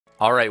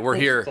All right, we're Hey,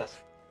 here. success.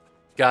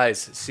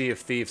 Guys, Sea of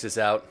Thieves is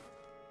out.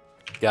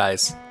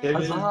 Guys,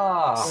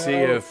 Huzzah!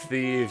 Sea of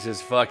Thieves is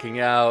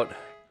fucking out.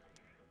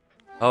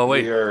 Oh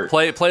wait, We are-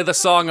 play the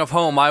song of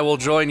home. I will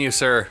join you,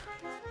 sir.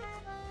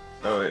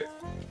 Oh wait.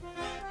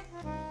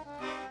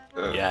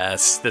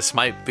 Yes, this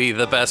might be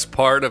the best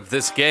part of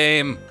this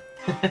game.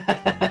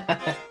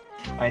 I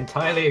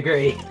entirely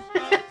agree.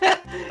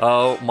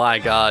 Oh my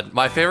god.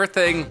 My favorite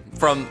thing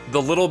from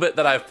the little bit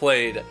that I've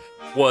played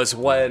was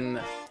when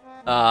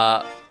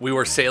we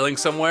were sailing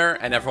somewhere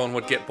and everyone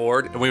would get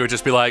bored and we would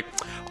just be like,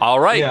 all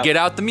right, Yeah. get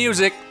out the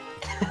music.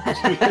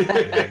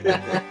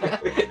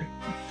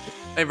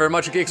 Thank you very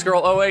much, Geeks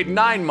Girl 08,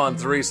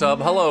 9-month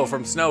resub. Hello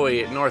from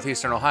snowy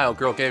northeastern Ohio.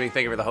 Girl Gaming,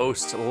 thank you for the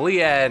host.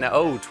 Leanne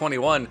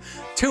 021,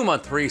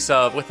 2-month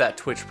resub with that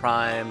Twitch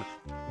Prime.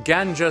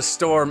 Ganja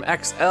Storm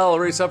XL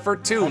resub for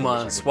 2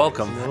 months.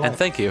 Welcome and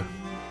thank you.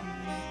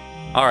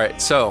 All right,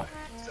 so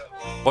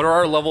what are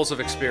our levels of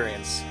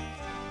experience?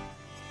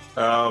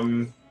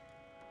 Crip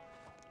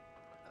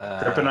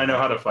and I know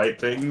how to fight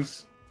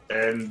things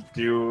and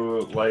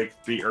do like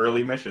the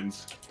early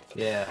missions.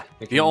 Yeah.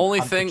 we The can only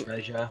hunt for thing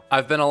treasure.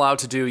 I've been allowed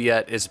to do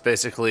yet is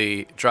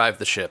basically drive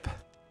the ship.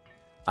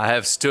 I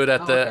have stood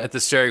at the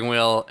steering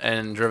wheel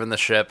and driven the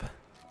ship.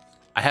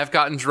 I have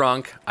gotten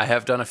drunk. I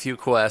have done a few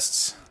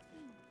quests,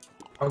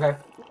 Okay.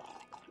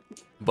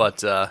 but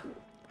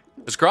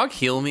does Grog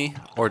heal me,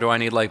 or do I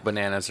need like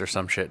bananas or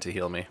some shit to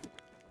heal me?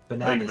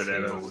 Bananas.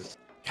 bananas. heals.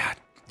 God,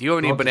 do you have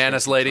any Grog just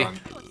bananas, gets lady? drunk.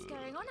 What's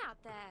going on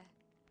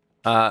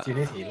out there? Do you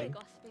need healing?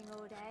 Gossiping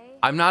all day.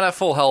 I'm not at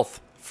full health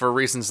for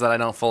reasons that I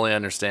don't fully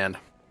understand.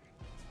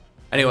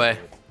 Anyway,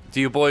 do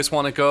you boys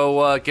want to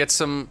go get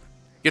some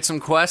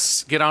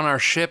quests, get on our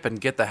ship, and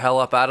get the hell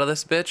up out of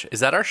this bitch? Is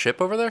that our ship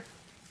over there?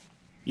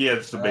 Yeah,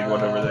 it's the big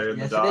one over there in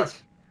yes, the it dock.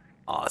 is.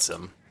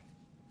 Awesome.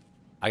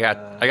 I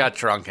got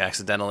drunk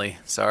accidentally.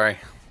 Sorry.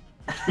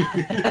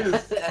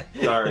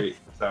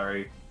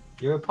 Sorry.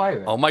 You're a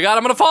pirate. Oh my god,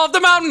 I'm gonna fall off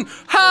the mountain!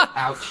 Ha!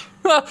 Ouch.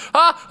 Ha!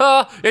 Ha!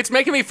 Ha! It's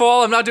making me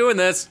fall. I'm not doing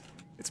this.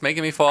 It's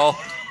making me fall.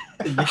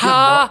 You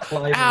Ha! cannot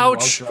climb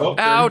Ouch! while drunk.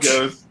 Ouch!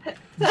 There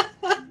he goes.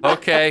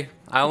 Okay,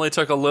 I only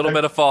took a little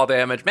bit of fall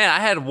damage. Man, I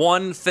had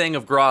one thing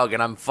of grog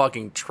and I'm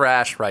fucking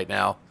trash right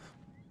now.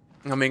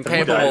 I'm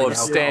incapable of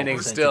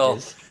standing still.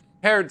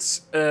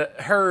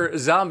 Her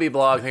zombie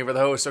blog, thank you for the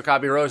host.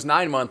 Okabi Rose,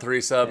 9-month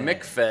resub.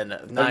 McFinn,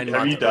 Have you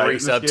 9-month died in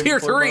this resub. game Tier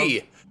before,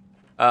 3.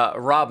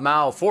 Rob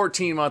Mao,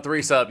 14-month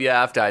resub.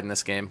 Yeah, I've died in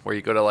this game where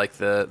you go to like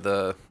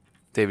the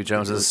Davy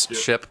Jones's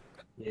ship.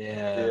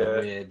 Yeah, Yeah.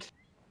 weird.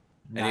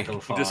 And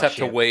you just have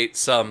to wait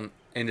some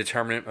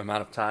indeterminate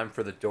amount of time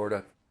for the door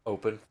to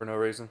open for no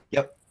reason.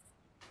 Yep.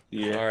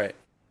 Yeah. All right,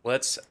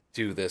 let's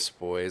do this,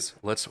 boys.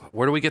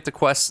 Where do we get the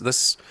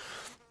quests?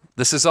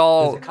 This is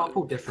all. There's a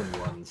couple different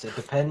ones. It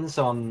depends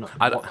on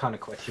what kind of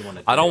quest you want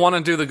to do. I don't want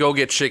to do the go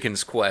get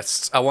chickens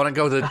quests. I want to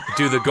go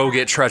do the go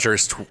get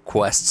treasures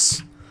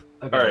quests.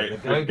 Okay, Alright, the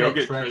the go go get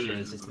get treasures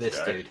treasures is is this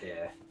this guy. dude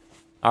here.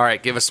 All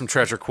right, give us some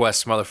treasure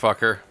quests,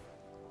 motherfucker.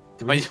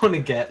 Do we just want to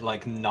get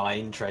like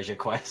 9 treasure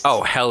quests?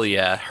 Oh hell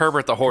yeah,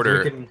 Herbert the We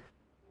Hoarder, can-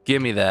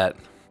 give me that.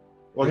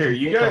 Well, we here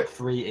can you pick guys. up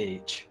 3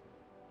 each.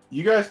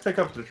 You guys pick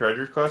up the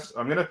treasure quests.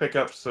 I'm gonna pick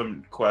up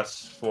some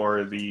quests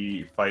for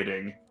the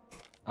fighting.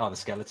 Oh, the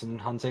skeleton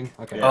hunting.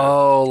 Okay. Yeah.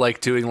 Oh,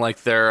 like doing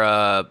like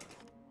their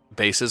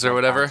bases or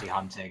whatever. Bounty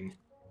hunting.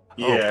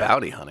 Oh, Yeah.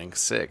 bounty hunting,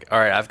 sick. All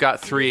right, I've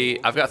got three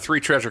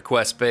treasure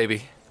quests,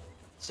 baby.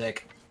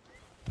 Sick.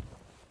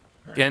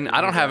 And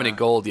I don't have any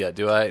gold yet,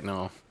 do I?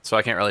 No, so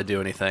I can't really do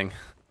anything.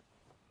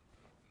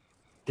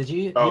 Did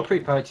you Oh. you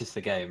pre-purchased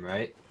the game,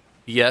 right?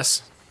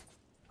 Yes.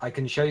 I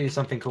can show you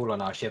something cool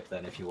on our ship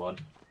then if you want.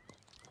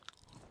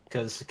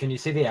 Because can you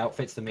see the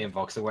outfits that me and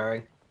Vox are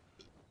wearing?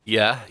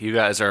 Yeah, you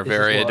guys are This is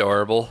very what-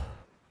 adorable.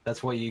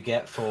 That's what you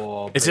get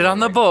for. Is it on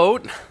the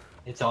pre-ordering. boat?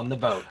 It's on the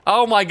boat.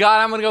 Oh my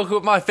god, I'm gonna go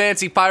put my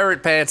fancy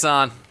pirate pants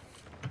on.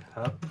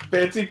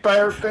 Fancy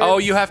pirate pants. Oh,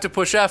 you have to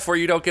push F or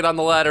you don't get on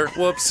the ladder.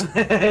 Whoops.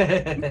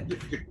 Please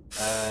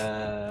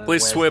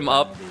Please swim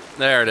up.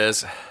 There it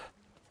is.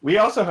 We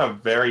also have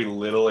very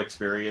little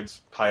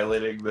experience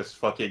piloting this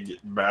fucking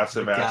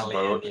massive ass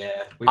boat.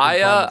 Yeah. We've been I,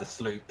 flying the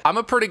sloop. I'm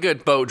a pretty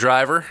good boat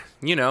driver,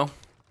 you know.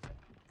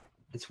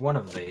 It's one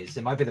of these.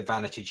 It might be the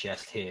vanity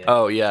chest here.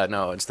 Oh yeah,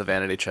 no, it's the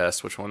vanity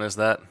chest. Which one is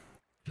that?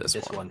 this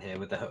one here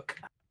with the hook.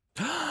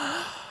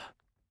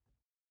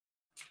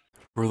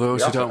 For those We who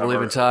also don't have believe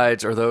our- in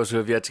tides, or those who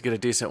have yet to get a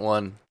decent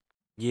one.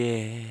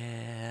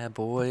 Yeah,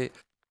 boy.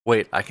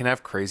 Wait, I can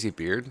have crazy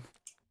beard?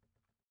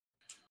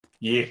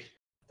 Yeah.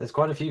 There's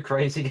quite a few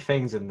crazy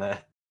things in there.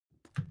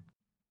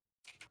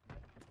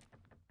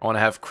 I want to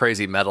have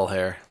crazy metal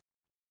hair.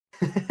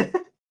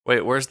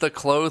 Wait, where's the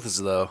clothes,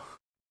 though?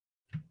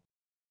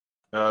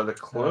 The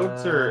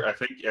clothes are, I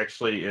think,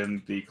 actually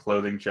in the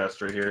clothing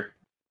chest right here.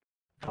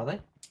 Are they?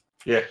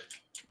 Yeah.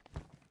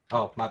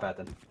 Oh, my bad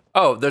then.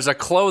 Oh, there's a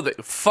clothing.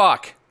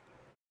 Fuck.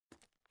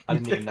 I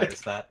didn't even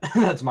notice that.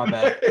 That's my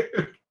bad.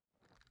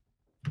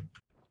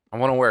 I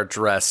want to wear a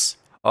dress.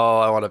 Oh,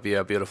 I want to be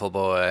a beautiful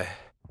boy.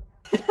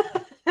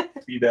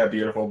 Be that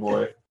beautiful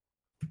boy.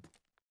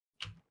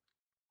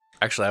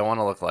 Actually, I want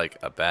to look like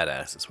a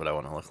badass. That's what I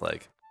want to look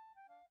like.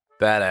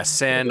 Badass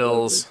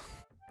sandals.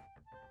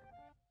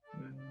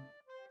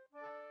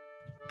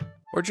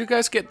 Where'd you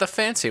guys get the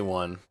fancy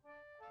one?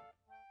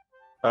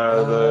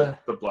 The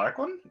black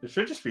one? It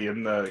should just be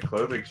in the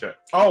clothing shop.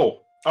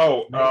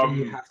 Maybe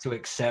you have to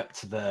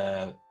accept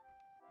the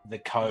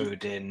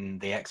code in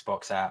the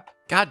Xbox app.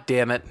 God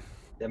damn it.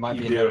 There might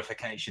be a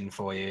notification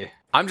for you.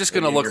 I'm just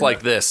gonna look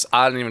like this.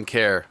 I don't even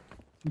care.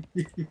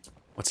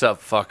 What's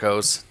up,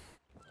 fuckos?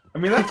 I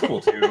mean, that's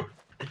cool too.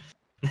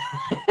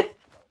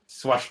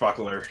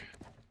 Swashbuckler.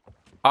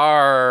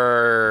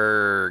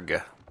 Arg.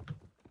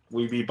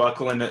 We be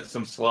buckling at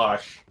some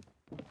slosh.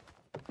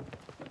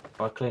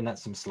 Buckling at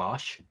some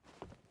slosh?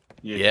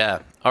 Yeah.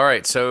 All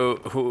right. So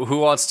who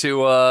wants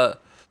to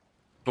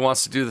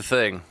do the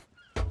thing?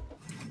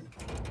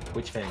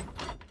 Which thing?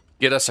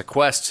 Get us a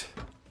quest.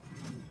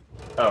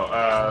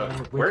 Oh,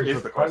 where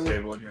is the quest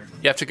table in here?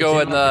 You have to go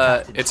in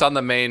the. It's on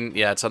the main.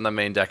 Yeah, it's on the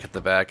main deck at the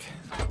back.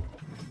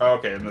 Oh,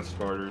 okay, in this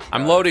quarters.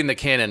 I'm loading the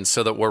cannon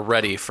so that we're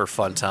ready for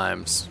fun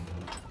times.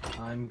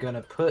 I'm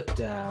gonna put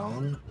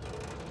down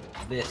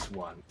this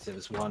one. So it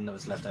was one that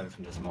was left over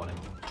from this morning.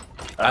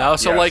 I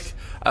also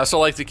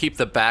like to keep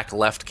the back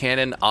left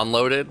cannon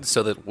unloaded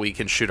so that we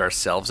can shoot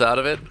ourselves out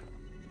of it.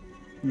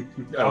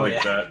 I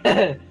like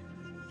that.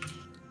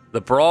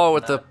 The brawl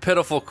with the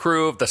pitiful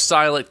crew of the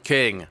Silent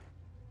King.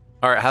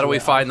 All right, how do we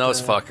find those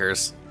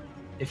fuckers?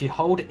 If you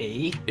hold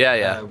E,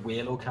 yeah.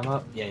 wheel will come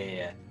up.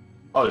 Yeah.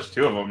 Oh, there's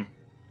two of them.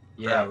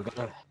 Yeah, we're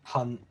gonna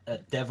hunt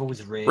at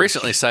Devil's Ridge.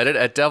 Recently sighted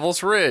at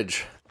Devil's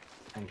Ridge.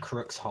 And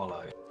Crook's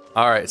Hollow.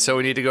 All right, so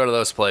we need to go to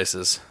those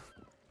places.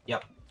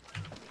 Yep.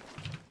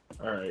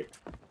 All right.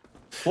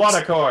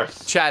 What a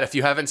course. Chad, if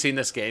you haven't seen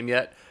this game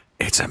yet,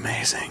 it's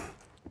amazing.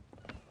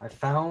 I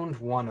found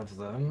one of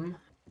them.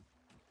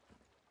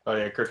 Oh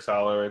yeah, Crook's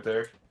Hollow right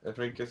there. I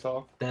think it's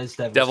all. There's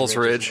Devil's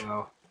Ridge. As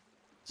well.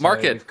 So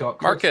Mark it. We've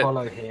got Mark Crook's it.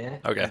 Hollow here.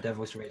 Okay. And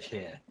Devil's Ridge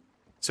here.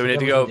 So we need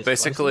to go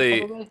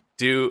basically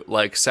do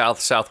like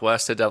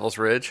southwest to Devil's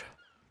Ridge.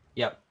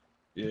 Yep.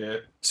 Yeah.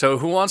 So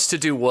who wants to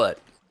do what?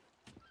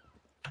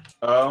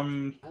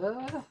 Don't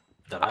know.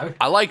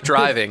 I like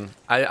driving.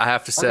 I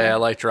have to say I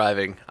like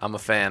driving. I'm a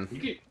fan.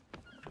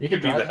 You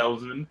could be the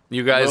helmsman.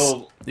 You guys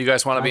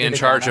want to be in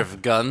charge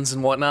of guns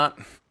and whatnot?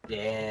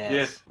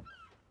 Yes.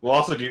 We'll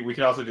also do. We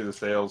can also do the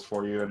sails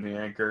for you and the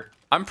anchor.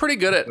 I'm pretty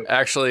good at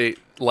actually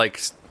like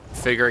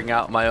figuring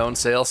out my own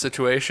sales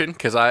situation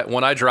because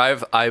when I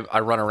drive I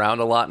run around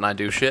a lot and I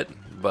do shit.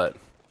 But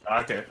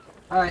okay.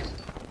 All right.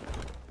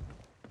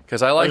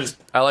 Because I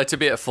like to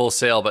be at full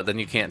sail, but then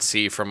you can't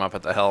see from up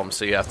at the helm,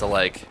 so you have to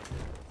like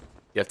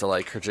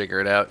jigger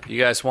it out. You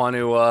guys want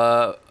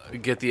to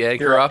get the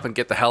anchor up and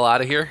get the hell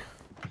out of here?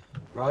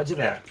 Roger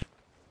that.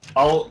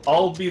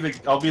 I'll be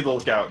the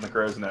lookout in the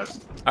crow's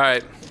nest. All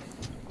right.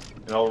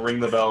 And I'll ring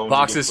the bell.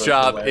 Vox's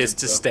job is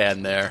to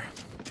stand there.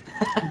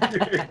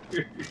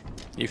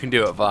 You can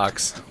do it,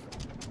 Vox.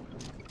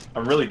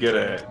 I'm really good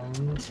at it.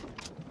 And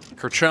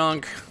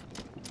Kerchunk.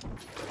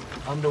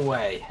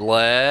 underway.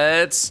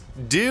 Let's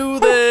do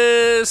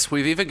this.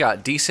 We've even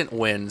got decent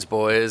winds,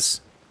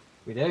 boys.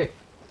 We do.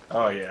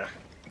 Oh yeah.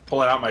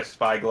 Pulling out my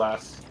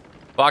spyglass.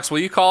 Vox, will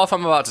you call if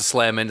I'm about to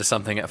slam into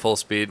something at full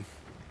speed?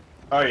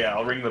 Oh yeah,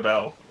 I'll ring the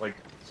bell.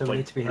 So we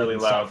need to be really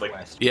heading loud.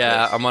 southwest.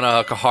 Yeah, I'm gonna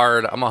hook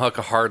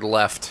a hard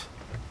left.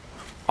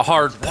 A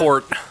hard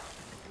port.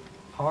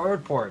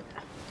 Hard port.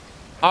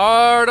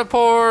 Hard a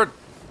port.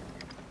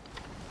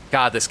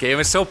 God, this game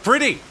is so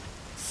pretty.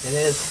 It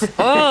is.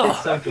 Oh,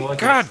 It's so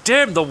gorgeous. God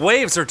damn, the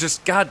waves are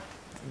just, God,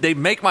 they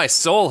make my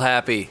soul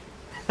happy.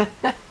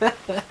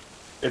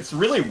 It's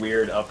really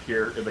weird up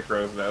here in the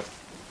crow's nest.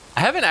 I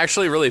haven't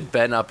actually really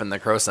been up in the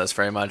crow's nest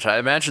very much. I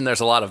imagine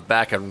there's a lot of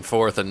back and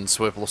forth and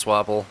swipple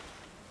swapple.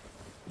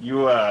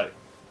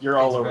 You're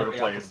all over the Very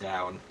up and place.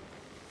 down.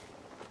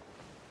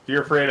 If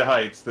you're afraid of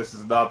heights, this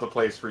is not the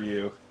place for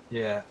you.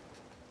 Yeah.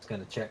 Just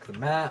gonna check the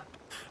map.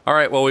 All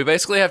right, well, we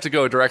basically have to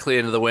go directly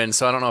into the wind,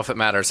 so I don't know if it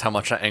matters how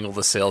much I angle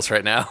the sails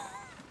right now.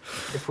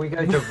 If we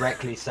go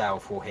directly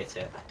south, we'll hit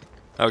it.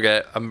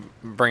 Okay, I'm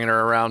bringing her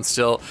around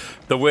still.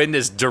 The wind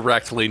is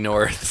directly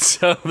north,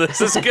 so this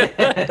is good.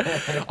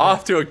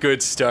 Off to a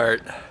good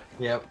start.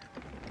 Yep.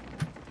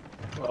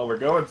 Well, we're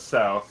going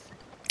south,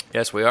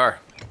 Yes, we are.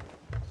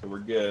 so we're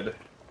good.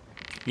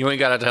 You ain't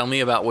gotta tell me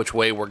about which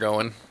way we're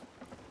going.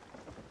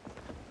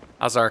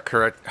 How's our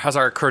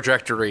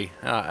trajectory?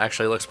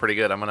 Actually, looks pretty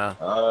good. I'm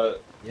gonna.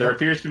 There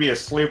appears to be a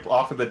sloop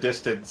off in the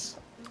distance.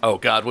 Oh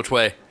God, which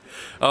way?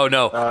 Oh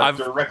no,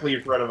 directly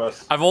in front of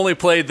us. I've only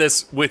played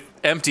this with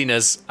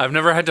emptiness. I've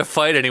never had to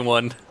fight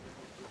anyone.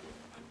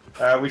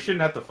 We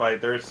shouldn't have to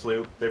fight. They're a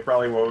sloop. They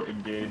probably won't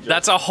engage.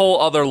 That's a whole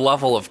other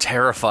level of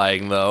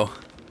terrifying, though.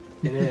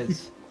 It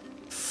is.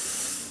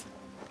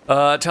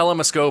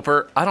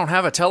 Telemascoper. I don't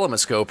have a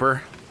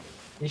telemascoper.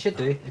 You should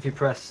do. If you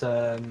press,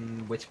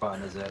 which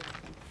button is it?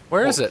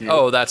 Where is it? you.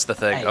 Oh, that's the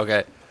thing. Hey.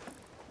 Okay.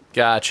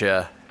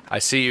 Gotcha. I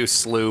see you,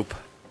 sloop.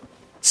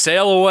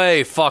 Sail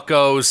away,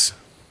 fuckos.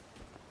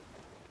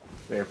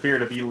 They appear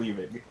to be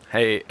leaving.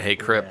 Hey,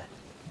 Crip.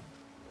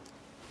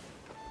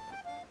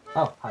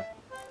 Oh, hi.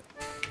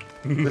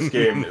 This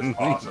game is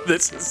awesome.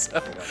 This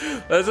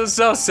is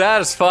so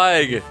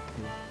satisfying.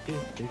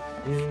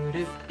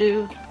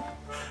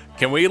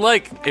 Can we,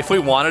 like, if we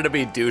wanted to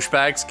be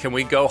douchebags, can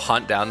we go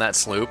hunt down that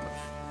sloop?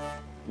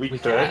 We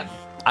could. can.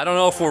 I don't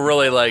know if we're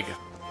really, like,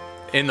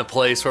 in the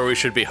place where we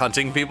should be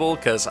hunting people,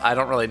 because I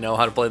don't really know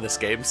how to play this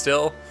game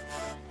still.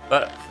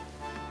 But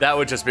that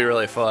would just be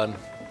really fun.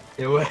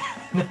 It would.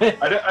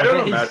 I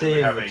don't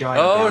imagine having...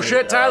 Oh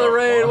shit, Tyler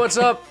Raid, what's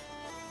up?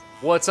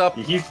 What's up,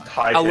 He's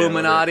high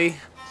Illuminati?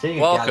 Seeing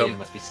a Welcome. galleon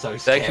must be so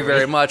scary. Thank you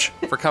very much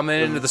for coming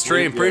into the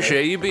stream.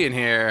 Appreciate you being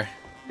here.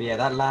 But yeah,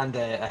 that land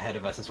ahead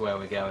of us is where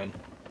we're going.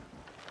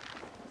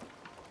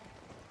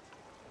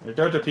 There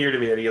don't appear to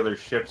be any other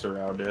ships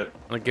around it.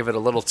 I'm gonna give it a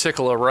little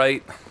tickle of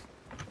right.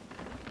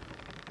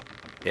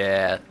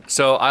 Yeah,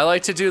 so I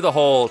like to do the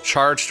whole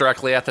charge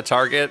directly at the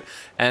target,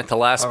 and at the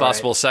last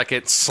possible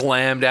second,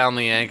 slam down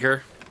the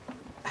anchor.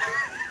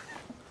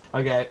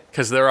 Okay.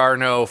 Because there are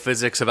no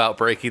physics about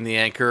breaking the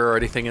anchor or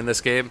anything in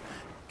this game.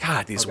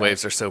 God, these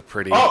waves are so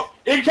pretty. Oh!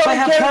 Incoming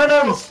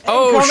cannons!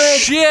 Oh, Incoming!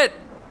 shit!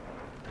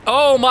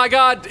 Oh my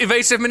god,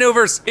 evasive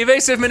maneuvers!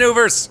 Evasive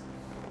maneuvers!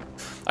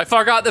 I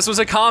forgot this was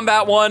a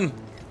combat one.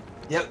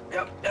 Yep.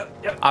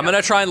 I'm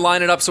gonna try and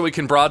line it up so we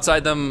can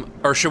broadside them,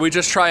 or should we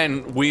just try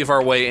and weave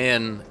our way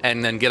in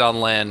and then get on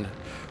land?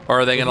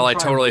 Or are they gonna like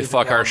totally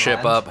fuck our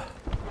ship up?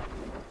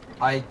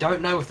 I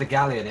don't know with the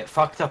galleon, it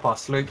fucked up our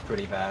sloop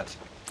pretty bad.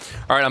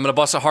 Alright, I'm gonna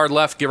bust a hard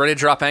left, get ready to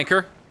drop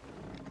anchor.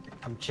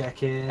 I'm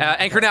checking.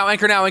 Anchor now,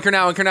 anchor now, anchor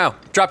now, anchor now.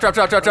 Drop.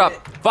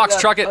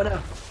 Fox, truck it. Oh, no.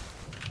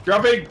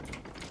 Dropping!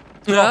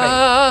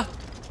 Ah!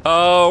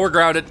 Oh, we're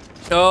grounded.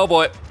 Oh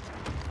boy.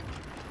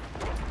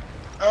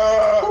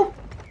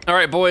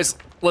 Alright, boys,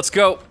 let's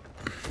go.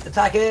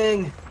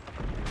 Attacking!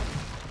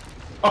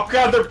 Oh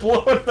god, they're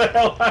blowing the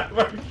hell out of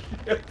our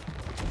ship!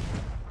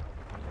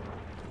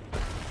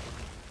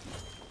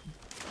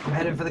 I'm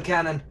heading for the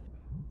cannon.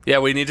 Yeah,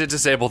 we need to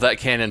disable that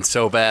cannon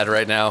so bad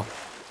right now.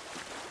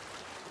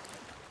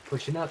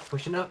 Pushing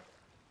up.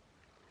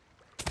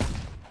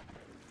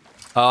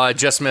 Oh, I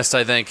just missed,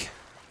 I think.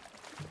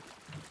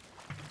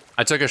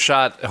 I took a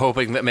shot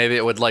hoping that maybe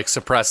it would, like,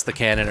 suppress the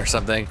cannon or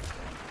something.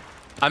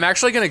 I'm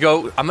actually gonna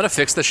go, I'm gonna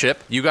fix the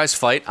ship. You guys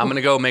fight. I'm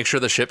gonna go make sure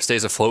the ship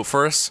stays afloat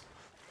for us.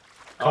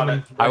 On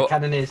it. The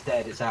cannon is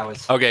dead, it's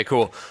ours. Okay,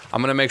 cool.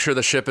 I'm gonna make sure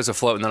the ship is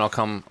afloat and then I'll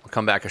come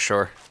back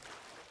ashore.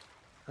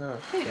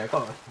 Hey, I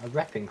got a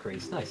rep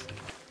increase, nice.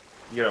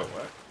 You know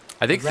what?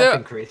 I think Rep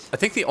increase. I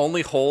think the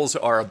only holes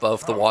are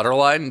above the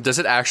waterline. Does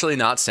it actually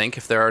not sink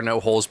if there are no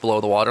holes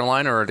below the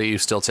waterline, or do you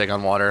still take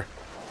on water?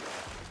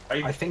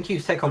 I think you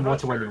take on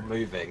water when you're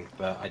moving,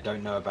 but I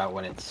don't know about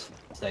when it's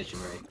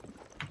stationary.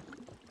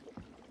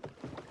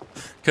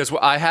 Because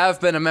I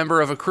have been a member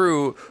of a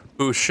crew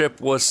whose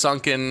ship was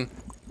sunken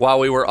while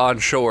we were on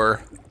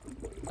shore,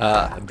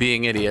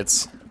 being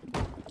idiots.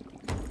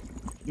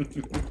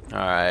 All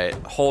right,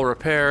 hole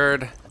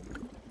repaired.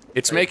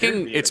 It's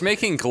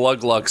making glug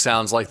glug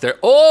sounds like they're.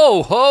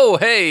 Oh,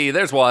 hey,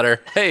 there's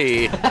water.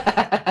 Hey.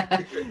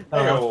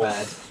 Oh,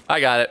 that's bad. I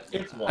got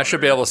it. I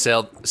should be able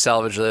to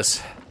salvage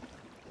this.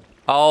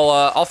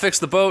 I'll fix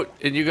the boat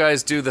and you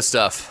guys do the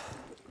stuff.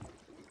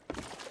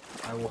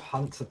 I will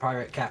hunt the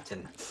pirate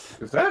captain.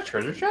 Is that a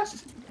treasure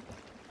chest?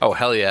 Oh,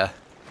 hell yeah.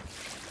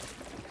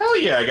 Hell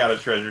yeah, I got a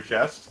treasure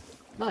chest.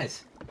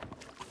 Nice.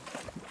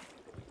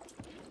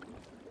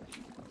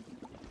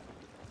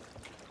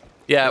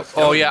 Yeah.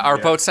 Oh yeah, our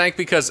boat sank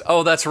because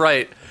that's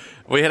right.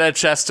 We had a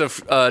chest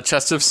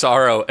of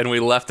sorrow and we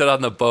left it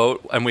on the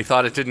boat and we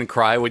thought it didn't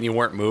cry when you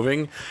weren't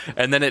moving,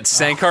 and then it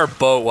sank our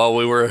boat while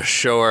we were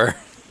ashore.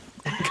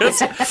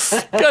 Because it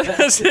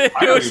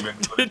was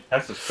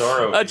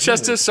a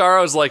chest of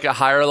sorrow is like a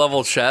higher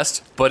level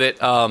chest, but it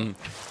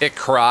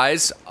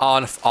cries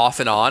off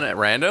and on at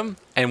random,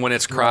 and when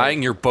it's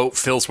crying, your boat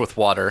fills with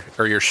water,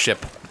 or your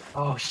ship.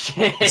 Oh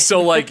shit!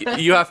 So like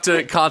you have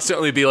to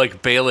constantly be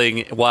like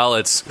bailing while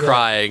it's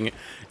crying.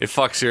 It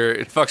fucks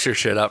your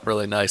shit up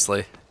really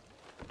nicely.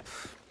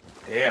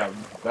 Damn,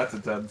 that's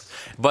intense.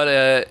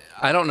 But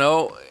I don't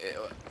know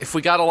if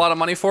we got a lot of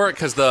money for it,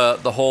 because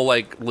the whole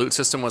like loot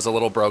system was a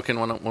little broken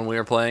when we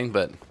were playing,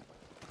 but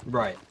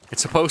right,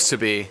 it's supposed to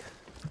be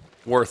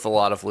worth a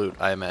lot of loot,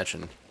 I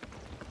imagine.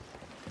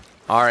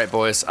 All right,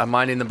 boys, I'm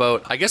minding the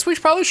boat. I guess we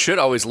probably should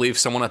always leave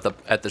someone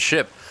at the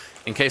ship,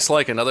 in case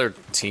like another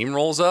team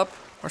rolls up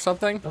or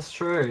something. That's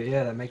true.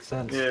 Yeah, that makes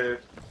sense. Yeah.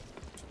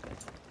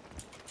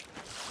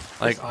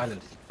 This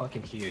island is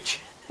fucking huge.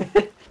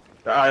 The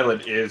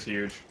island is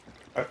huge.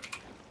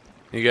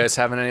 You guys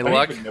having any I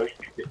luck? didn't even know you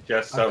could get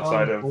just I've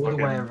outside gone of all fucking...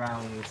 the way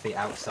around the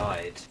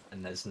outside,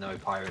 and there's no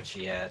pirates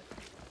yet.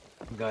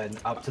 I'm going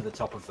up to the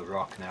top of the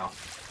rock now.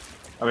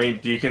 I mean,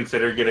 do you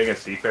consider getting a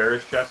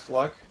seafarer's chest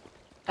luck?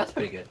 That's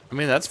pretty good. I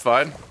mean, that's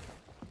fine.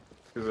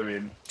 Because, I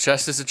mean...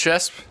 Chest is a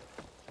chest.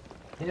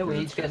 Yeah, we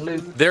each get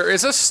loot. There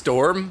is a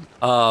storm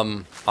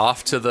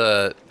off to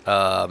the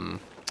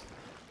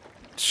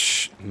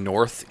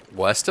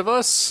northwest of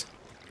us,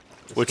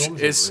 which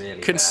is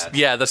really bad.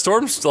 yeah, the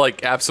storms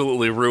like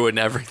absolutely ruin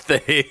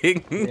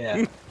everything.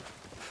 Yeah.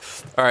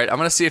 All right, I'm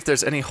gonna see if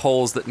there's any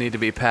holes that need to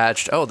be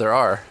patched. Oh, there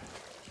are.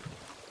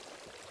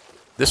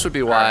 This would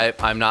be why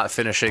I'm not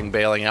finishing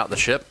bailing out the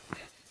ship.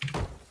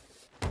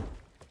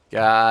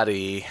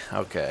 Got-y.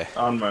 Okay.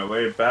 On my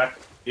way back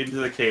into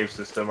the cave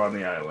system on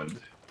the island.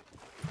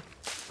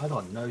 I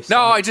got no.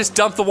 No, I just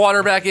dumped the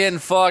water back in.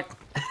 Fuck.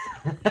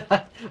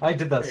 I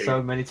did that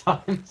so many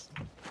times.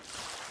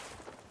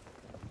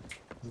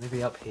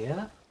 Maybe up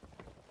here?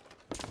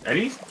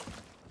 Any?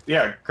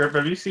 Yeah, Crip,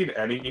 have you seen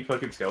any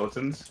fucking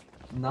skeletons?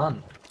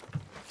 None.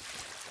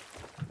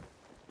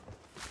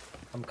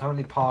 I'm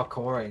currently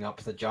parkouring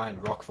up the giant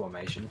rock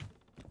formation.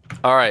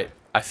 Alright,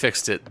 I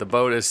fixed it. The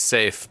boat is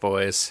safe,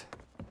 boys.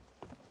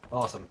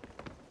 Awesome.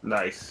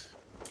 Nice.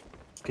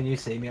 Can you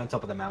see me on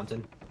top of the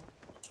mountain?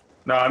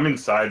 No, I'm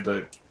inside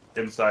the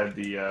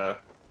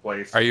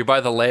place. Are you by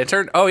the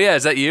lantern? Oh yeah,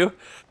 is that you?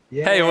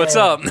 Yeah. Hey, what's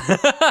up?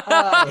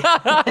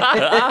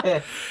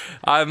 Hi.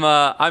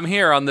 I'm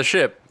here on the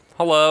ship.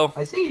 Hello.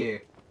 I see you.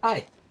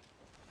 Hi.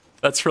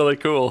 That's really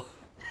cool.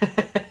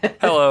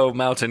 Hello,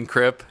 Mountain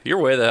Crip. You're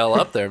way the hell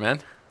up there, man.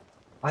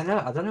 I know.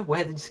 I don't know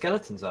where the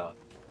skeletons are.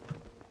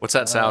 What's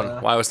that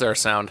sound? Why was there a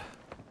sound?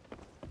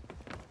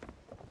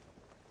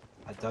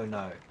 I don't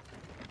know.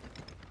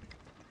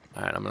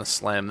 Alright, I'm gonna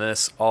slam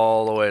this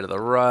all the way to the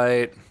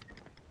right.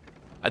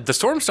 The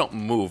storms don't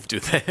move, do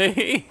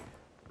they?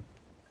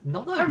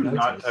 Not that I'm I've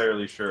not noticed.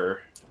 entirely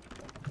sure.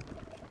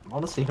 I'm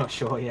honestly not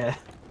sure yet.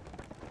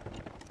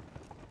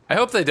 I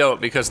hope they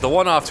don't, because the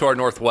one off to our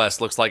northwest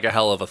looks like a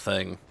hell of a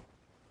thing.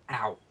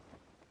 Ow.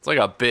 It's like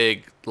a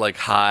big, like,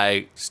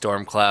 high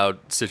storm cloud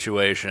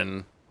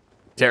situation.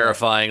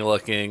 Terrifying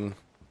looking.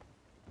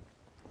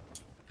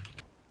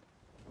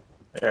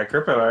 Yeah,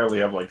 Crip and I only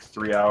have like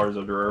 3 hours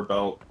under our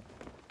belt.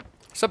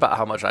 It's about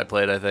how much I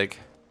played, I think.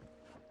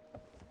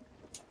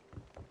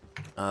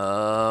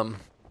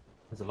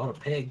 There's a lot of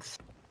pigs.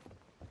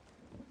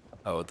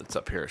 Oh, that's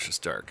up here. It's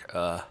just dark.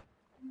 I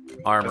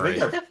Armory.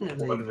 think It's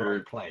definitely the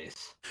right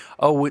place.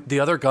 Oh, the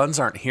other guns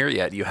aren't here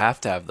yet. You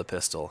have to have the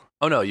pistol.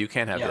 Oh, no, you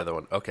can't have Yeah. the other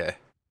one. Okay.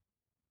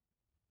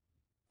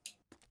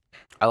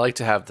 I like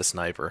to have the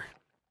sniper.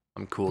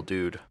 I'm a cool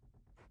dude.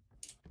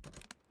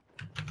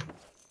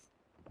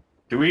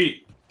 Do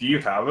you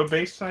have a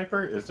base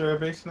sniper? Is there a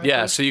base sniper?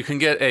 Yeah, so you can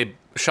get a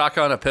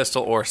shotgun, a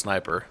pistol, or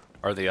sniper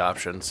are the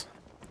options.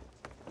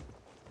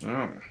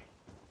 Oh.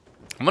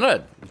 I'm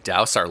gonna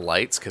douse our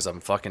lights because I'm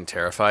fucking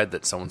terrified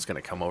that someone's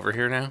gonna come over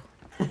here now.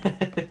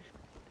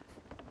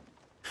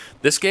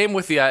 This game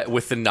with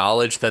the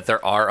knowledge that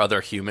there are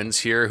other humans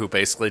here who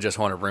basically just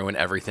want to ruin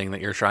everything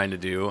that you're trying to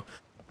do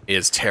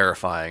is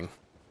terrifying.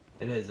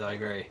 It is, I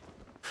agree.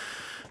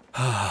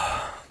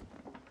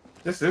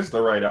 This is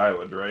the right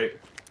island, right?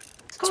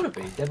 It's gotta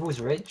be. Devil's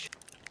Ridge.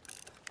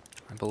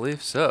 I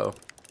believe so.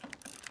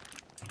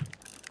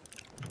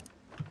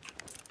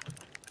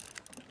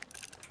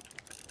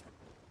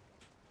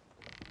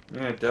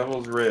 Yeah,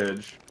 Devil's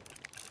Ridge.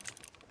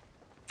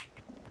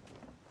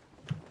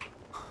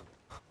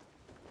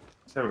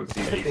 Just haven't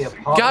seen Could be a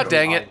these. part God of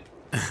dang the it.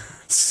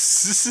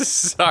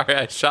 Sorry,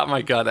 I shot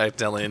my gun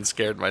accidentally and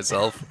scared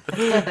myself.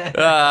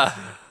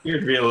 Ah,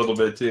 Scared me a little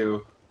bit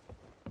too.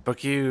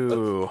 fuck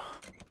you.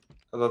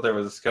 I thought there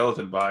was a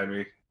skeleton behind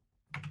me.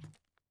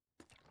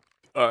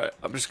 Alright,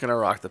 I'm just gonna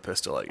rock the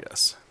pistol, I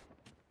guess.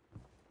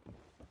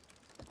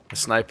 The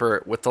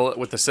sniper, with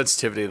the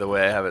sensitivity of the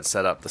way I have it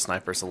set up, the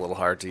sniper's a little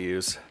hard to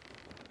use.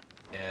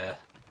 Yeah.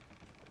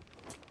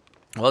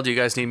 Well, do you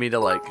guys need me to,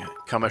 like,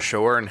 come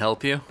ashore and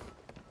help you?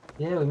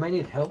 Yeah, we may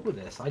need help with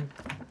this.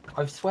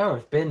 I swear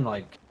I've been,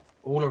 like,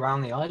 all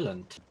around the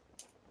island.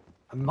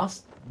 I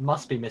must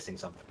be missing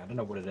something. I don't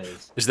know what it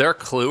is. Is there a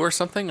clue or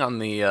something on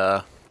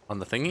the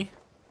thingy?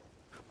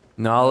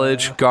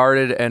 Knowledge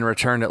guarded and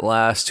returned at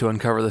last to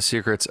uncover the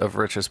secrets of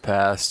riches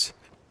past.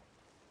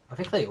 I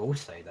think they all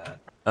say that.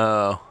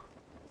 Oh.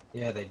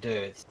 Yeah, they do.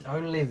 It's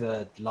only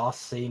the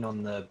last scene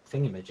on the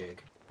thingamajig.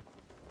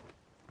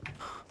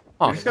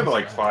 Oh. You just gotta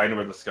like find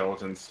where the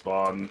skeletons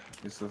spawn.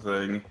 Is the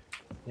thing.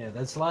 Yeah,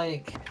 there's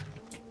like...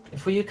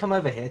 If you come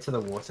over here to the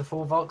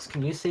waterfall, Vox,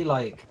 can you see,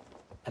 like,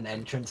 an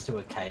entrance to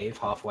a cave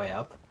halfway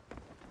up?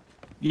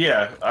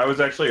 Yeah, I was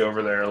actually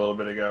over there a little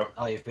bit ago.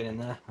 Oh, you've been in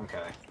there?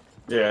 Okay.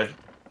 Yeah,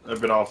 I've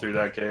been all through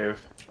that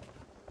cave.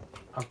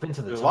 I've been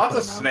to the There's top lots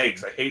of the mountain.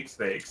 snakes. I hate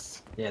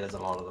snakes. Yeah, there's a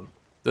lot of them.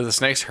 Do the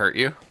snakes hurt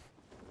you?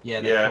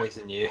 Yeah, they Yeah.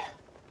 poison you.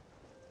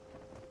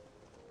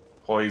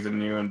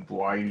 Poison you and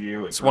blind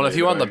you. Is one of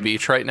you on the annoying.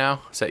 beach right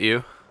now? Is that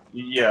you?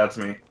 Yeah, that's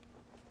me.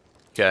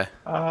 Okay.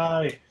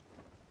 Hi.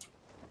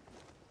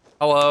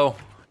 Hello.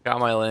 Got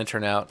my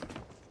lantern out.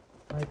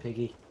 Hi,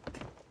 Piggy.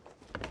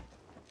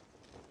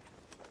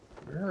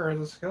 Where are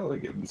the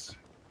skeletons?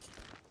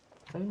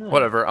 I don't know.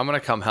 Whatever, I'm gonna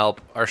come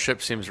help. Our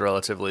ship seems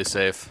relatively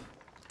safe.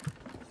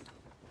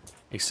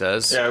 He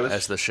says, Yeah,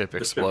 as the ship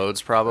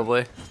explodes,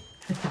 probably.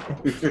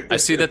 I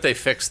see that they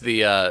fixed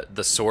the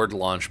sword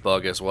launch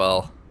bug as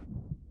well.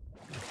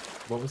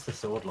 What was the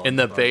sword launch? In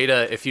the bug?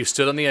 beta, if you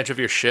stood on the edge of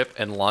your ship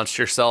and launched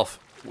yourself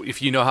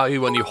if you know how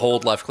when you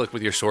hold left click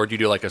with your sword, you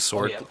do like a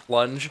sword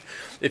lunge.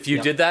 If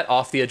you did that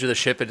off the edge of the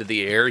ship into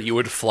the air, you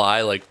would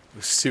fly like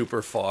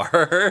super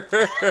far.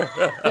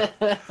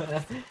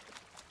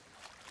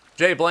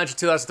 Jay Blanchett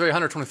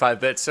 2,325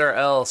 bits. Sarah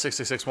L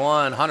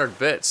 6661 100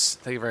 bits.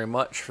 Thank you very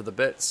much for the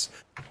bits.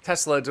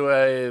 Tesla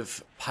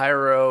Dwave,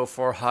 Pyro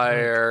for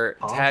Hire,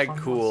 Tag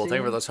Cool. Thank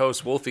you for those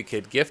hosts. Wolfie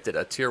Kid gifted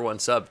a tier 1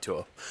 sub to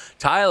him.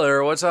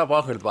 Tyler, what's up?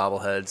 Welcome to the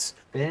Bobbleheads.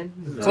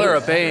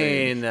 Clara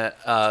Bain,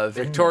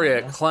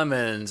 Victoria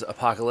Clemens,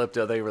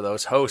 Apocalypto. Thank you for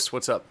those hosts.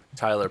 What's up,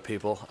 Tyler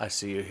people? I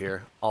see you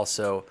here.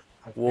 Also,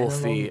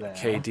 Wolfie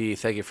KD,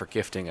 thank you for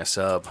gifting a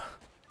sub.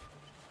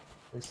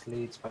 This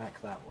leads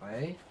back that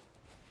way.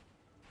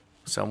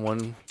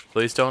 Someone,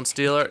 please don't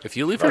steal it. If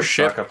you leave your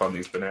ship up on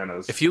these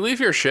bananas. If you leave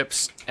your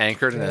ships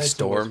anchored in a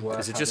storm,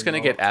 is it just going to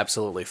get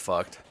absolutely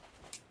fucked?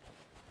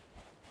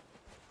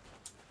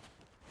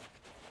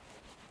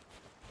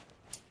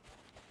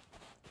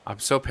 I'm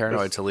so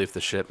paranoid to leave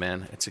the ship,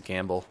 man. It's a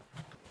gamble.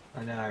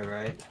 I know,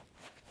 right?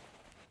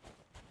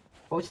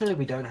 Fortunately,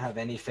 we don't have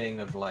anything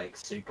of like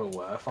super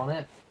worth on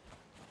it.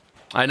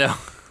 I know.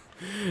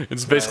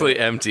 It's basically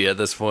empty at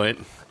this point.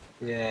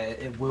 Yeah,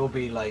 it will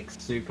be like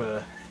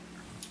super.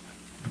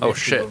 Oh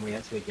shit. When we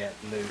actually get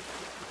loot.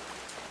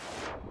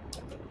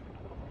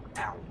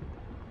 Ow.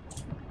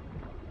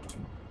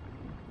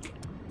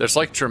 There's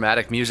like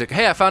dramatic music.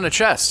 Hey, I found a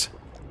chest.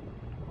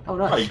 Oh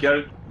nice. Oh, you got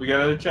it. We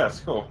got a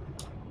chest. Cool.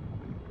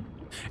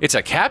 It's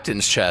a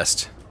captain's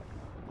chest.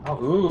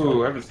 Oh,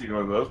 ooh, I haven't seen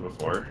one of those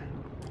before.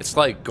 It's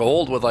like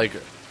gold with like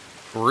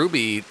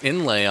ruby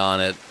inlay on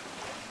it.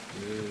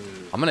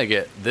 Ooh. I'm gonna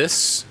get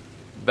this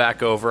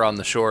back over on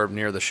the shore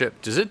near the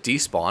ship. Does it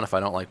despawn if I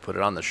don't like put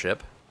it on the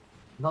ship?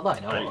 Not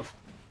that I know of.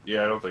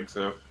 Yeah, I don't think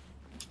so.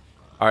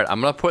 Alright, I'm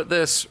gonna put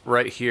this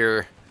right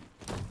here,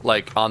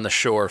 like on the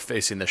shore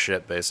facing the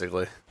ship,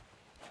 basically.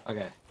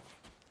 Okay.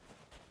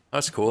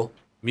 That's cool.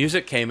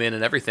 Music came in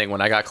and everything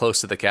when I got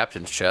close to the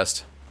captain's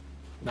chest.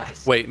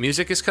 Nice. Wait,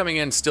 music is coming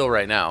in still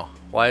right now.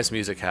 Why is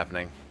music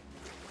happening?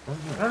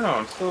 I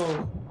don't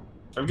know,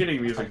 I'm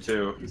getting music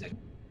too.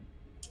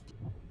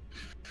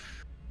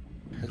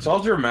 It's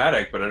all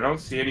dramatic, but I don't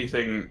see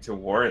anything to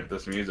warrant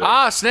this music.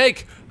 Ah,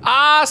 snake!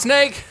 Ah,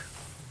 snake!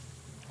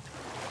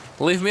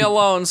 Leave me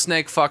alone,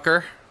 snake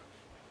fucker.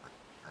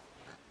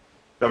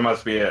 That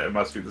must be it. It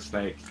must be the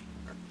snake.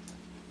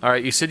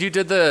 Alright, you said you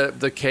did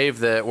the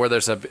cave where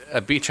there's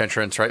a beach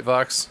entrance, right,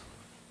 Vox?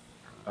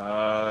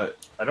 I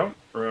don't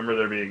remember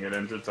there being an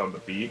entrance on the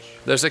beach.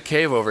 There's a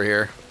cave over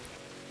here.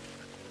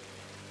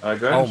 Go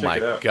ahead and check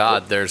it out. Oh my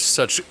god, there's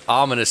such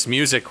ominous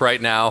music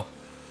right now.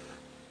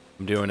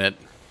 I'm doing it.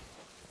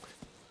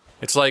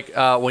 It's like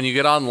when you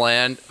get on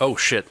land. Oh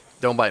shit!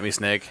 Don't bite me,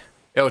 snake.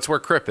 Oh, it's where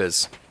Crip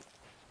is.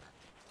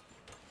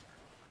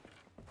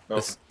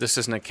 Oh. This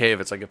isn't a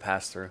cave. It's like a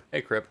pass through.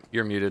 Hey, Crip,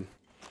 you're muted.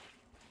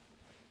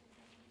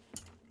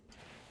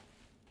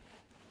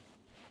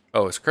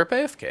 Oh, is Crip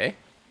AFK?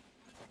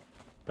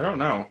 I don't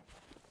know.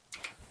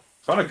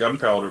 Found a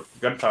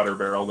gunpowder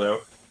barrel though.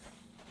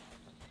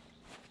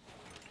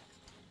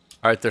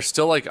 All right, there's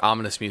still like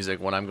ominous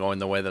music when I'm going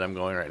the way that I'm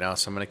going right now,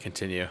 so I'm gonna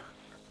continue.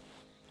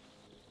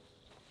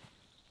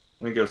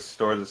 Let me go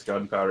store this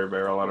gunpowder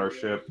barrel on our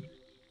ship.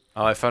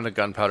 Oh, I found a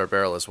gunpowder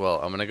barrel as well.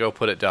 I'm gonna go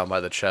put it down by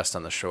the chest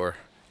on the shore.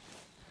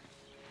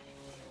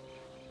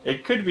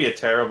 It could be a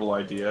terrible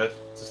idea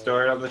to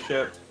store it on the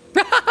ship.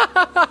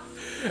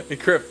 Hey,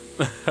 Crip,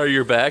 are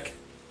you back?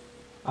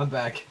 I'm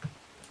back.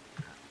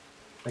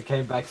 I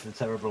came back to the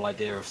terrible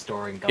idea of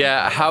storing gunpowder.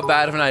 Yeah, how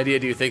bad of an idea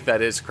do you think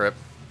that is, Crip?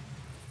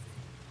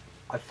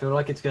 I feel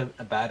like it's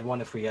a bad one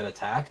if we get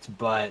attacked,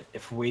 but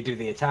if we do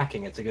the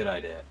attacking, it's a good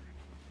idea.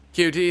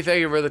 QT,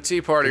 thank you for the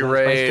Tea Party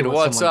raid.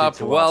 What's up?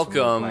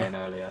 Welcome.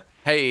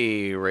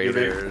 Hey,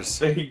 Raiders.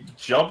 They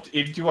jumped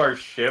into our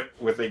ship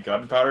with a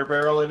gunpowder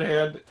barrel in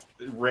hand,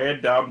 ran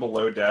down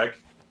below deck,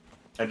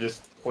 and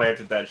just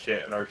planted that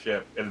shit in our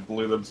ship and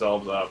blew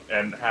themselves up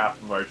and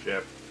half of our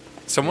ship.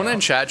 Someone in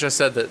chat just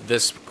said that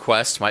this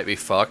quest might be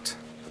fucked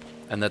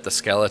and that the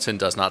skeleton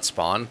does not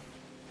spawn.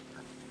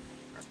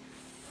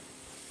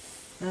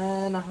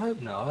 And I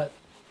hope not.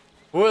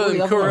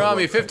 William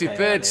Kurami, 50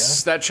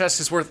 bits. That chest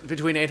is worth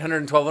between 800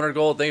 and 1200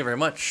 gold. Thank you very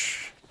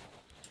much.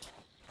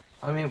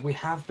 I mean, we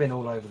have been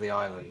all over the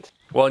island.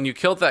 Well, and you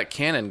killed that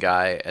cannon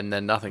guy, and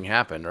then nothing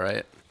happened,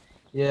 right?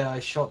 Yeah, I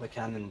shot the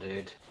cannon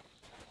dude.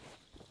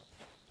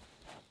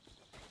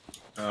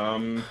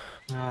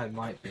 It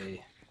might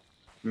be.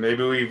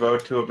 Maybe we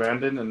vote to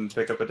abandon and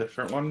pick up a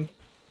different one?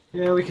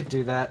 Yeah, we could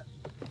do that.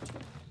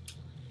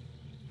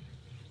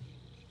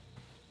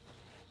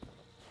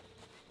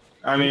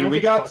 I mean, we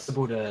got... It's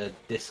possible to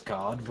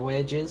discard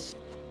Voyages?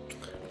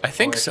 I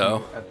think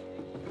so.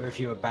 Or if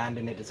you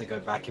abandon it, does it go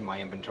back in my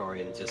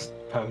inventory and just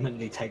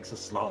permanently takes a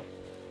slot?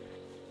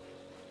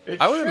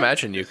 I would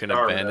imagine you can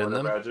abandon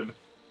them.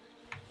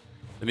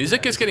 The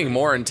music is getting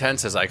more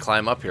intense as I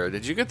climb up here.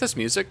 Did you get this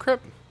music,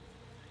 Crip?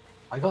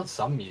 I got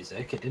some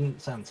music. It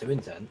didn't sound too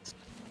intense.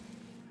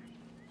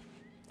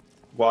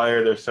 Why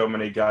are there so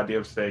many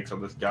goddamn snakes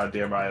on this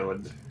goddamn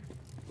island?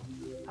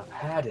 I've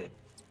had it.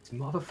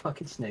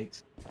 Motherfucking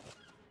snakes.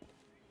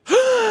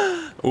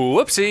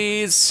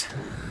 Whoopsies.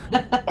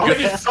 Oh,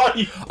 you saw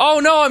you. Oh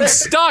no, I'm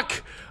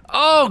stuck.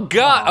 Oh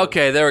god.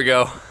 Okay, there we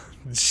go.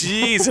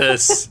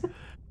 Jesus.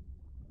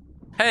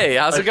 Hey,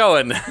 how's it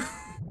going?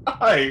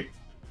 Hi.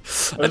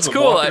 That's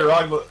cool.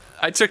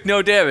 I took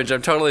no damage.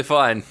 I'm totally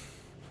fine.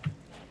 I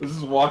was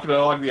just walking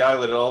along the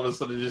island, and all of a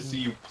sudden, just see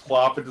you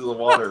plop into the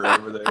water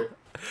over there.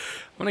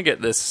 I'm gonna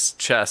get this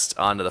chest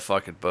onto the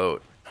fucking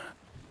boat.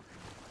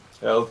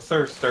 Yeah, let's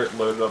start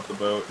loading up the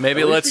boat.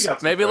 Maybe let's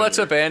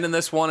abandon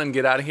this one and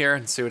get out of here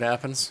and see what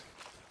happens.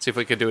 See if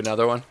we could do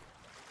another one.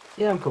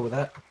 Yeah, I'm cool with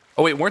that.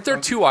 Oh wait, weren't there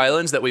 2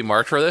 islands that we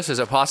marked for this? Is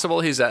it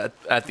possible he's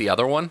at the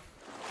other one?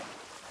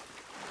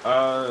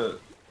 The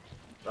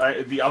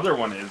other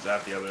one is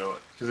at the other one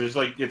because there's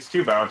like it's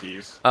 2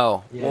 bounties.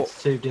 Oh. Yeah,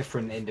 it's 2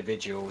 different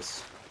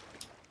individuals.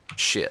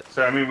 Shit.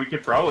 So I mean, we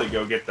could probably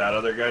go get that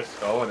other guy's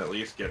skull and at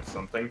least get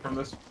something from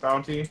this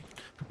bounty.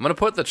 I'm gonna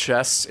put the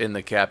chests in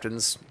the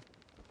captain's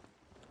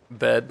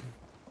bed.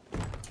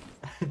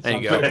 There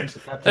you go.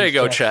 There you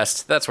go,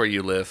 chest. That's where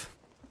you live.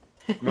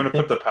 I'm gonna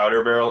put the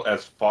powder barrel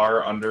as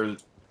far under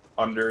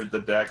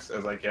the decks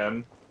as I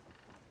can.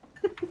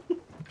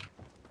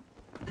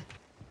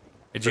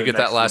 Did you get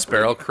that last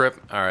barrel, Crip?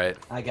 All right.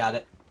 I got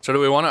it. So do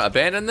we want to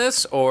abandon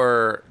this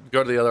or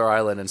go to the other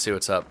island and see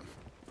what's up?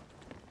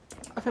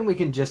 I think we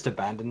can just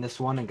abandon this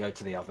one and go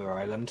to the other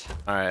island.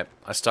 All right.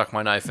 I stuck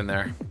my knife in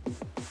there.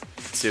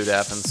 Let's see what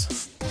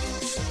happens.